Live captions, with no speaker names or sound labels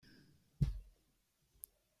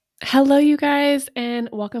Hello, you guys, and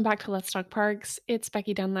welcome back to Let's Talk Parks. It's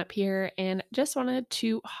Becky Dunlap here, and just wanted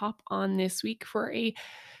to hop on this week for a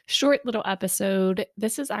short little episode.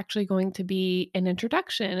 This is actually going to be an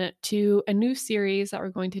introduction to a new series that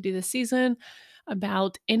we're going to do this season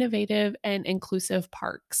about innovative and inclusive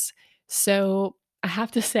parks. So, I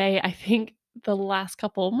have to say, I think the last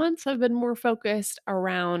couple of months have been more focused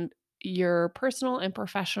around your personal and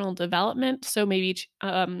professional development. So maybe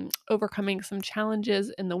overcoming some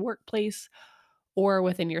challenges in the workplace or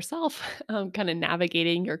within yourself, kind of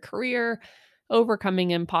navigating your career, overcoming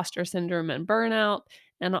imposter syndrome and burnout,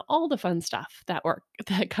 and all the fun stuff that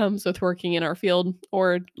comes with working in our field,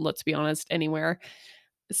 or let's be honest, anywhere.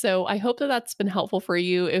 So I hope that that's been helpful for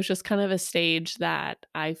you. It was just kind of a stage that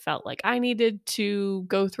I felt like I needed to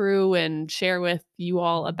go through and share with you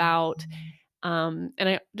all about. And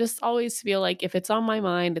I just always feel like if it's on my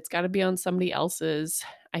mind, it's got to be on somebody else's.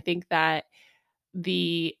 I think that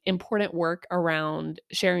the important work around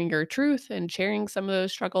sharing your truth and sharing some of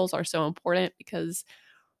those struggles are so important because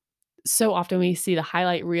so often we see the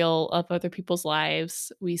highlight reel of other people's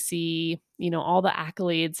lives. We see, all the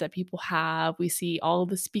accolades that people have. We see all of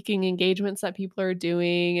the speaking engagements that people are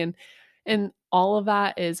doing and all of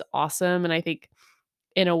that is awesome. And I think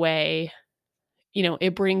in a way,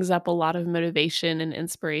 it brings up a lot of motivation and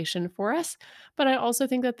inspiration for us. But I also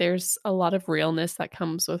think that there's a lot of realness that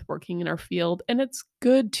comes with working in our field, and it's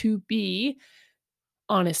good to be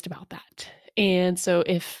honest about that. And so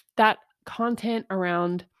if that content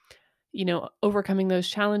around, overcoming those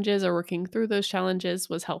challenges or working through those challenges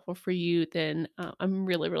was helpful for you, then I'm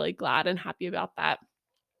really, really glad and happy about that.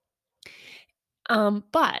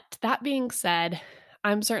 But that being said,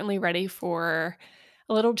 I'm certainly ready for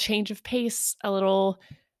a little change of pace, a little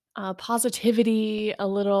positivity, a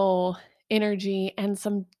little energy, and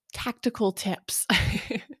some tactical tips.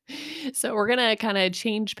 So, we're going to kind of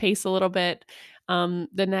change pace a little bit.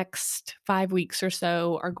 The next 5 weeks or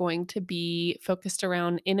so are going to be focused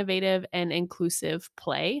around innovative and inclusive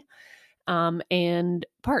play and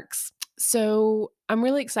parks. So, I'm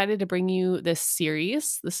really excited to bring you this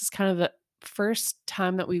series. This is kind of the first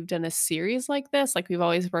time that we've done a series like this. Like, we've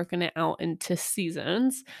always broken it out into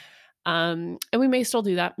seasons. And we may still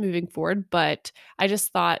do that moving forward, but I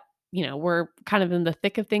just thought, we're kind of in the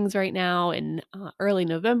thick of things right now in early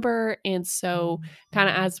November. And so, kind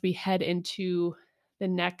of as we head into the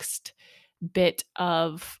next bit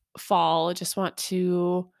of fall, I just want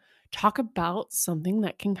to talk about something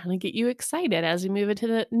that can kind of get you excited as we move into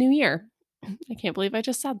the new year. I can't believe I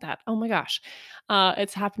just said that. Oh my gosh.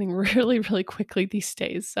 It's happening really, really quickly these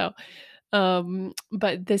days. So,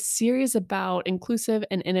 but this series about inclusive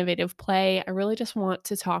and innovative play, I really just want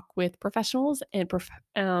to talk with professionals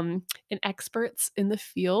and experts in the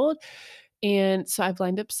field. And so I've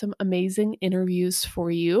lined up some amazing interviews for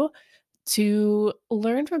you to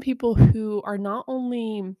learn from people who are not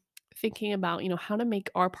only thinking about, how to make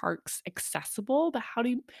our parks accessible, but how do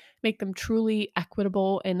you make them truly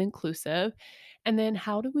equitable and inclusive? And then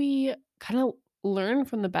how do we kind of learn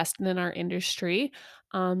from the best in our industry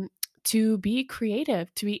um, to be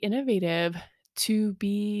creative, to be innovative, to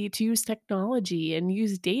use technology and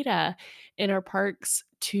use data in our parks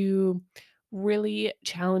to really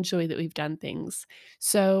challenge the way that we've done things.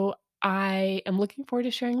 So I am looking forward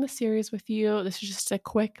to sharing the series with you. This is just a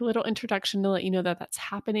quick little introduction to let you know that that's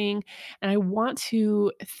happening. And I want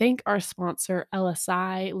to thank our sponsor,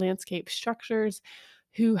 LSI Landscape Structures,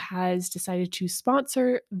 who has decided to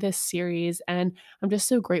sponsor this series. And I'm just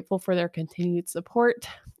so grateful for their continued support.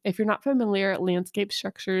 If you're not familiar, Landscape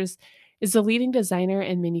Structures is the leading designer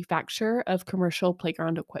and manufacturer of commercial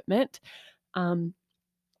playground equipment. Um,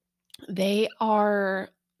 they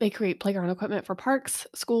create playground equipment for parks,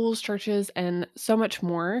 schools, churches, and so much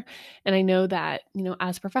more. And I know that,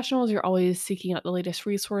 as professionals, you're always seeking out the latest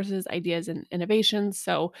resources, ideas, and innovations.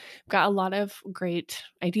 So I've got a lot of great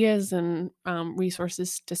ideas and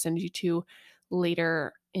resources to send you to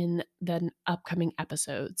later in the upcoming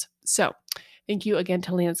episodes. So thank you again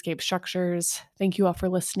to Landscape Structures. Thank you all for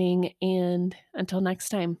listening. And until next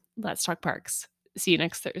time, let's talk parks. See you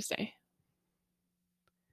next Thursday.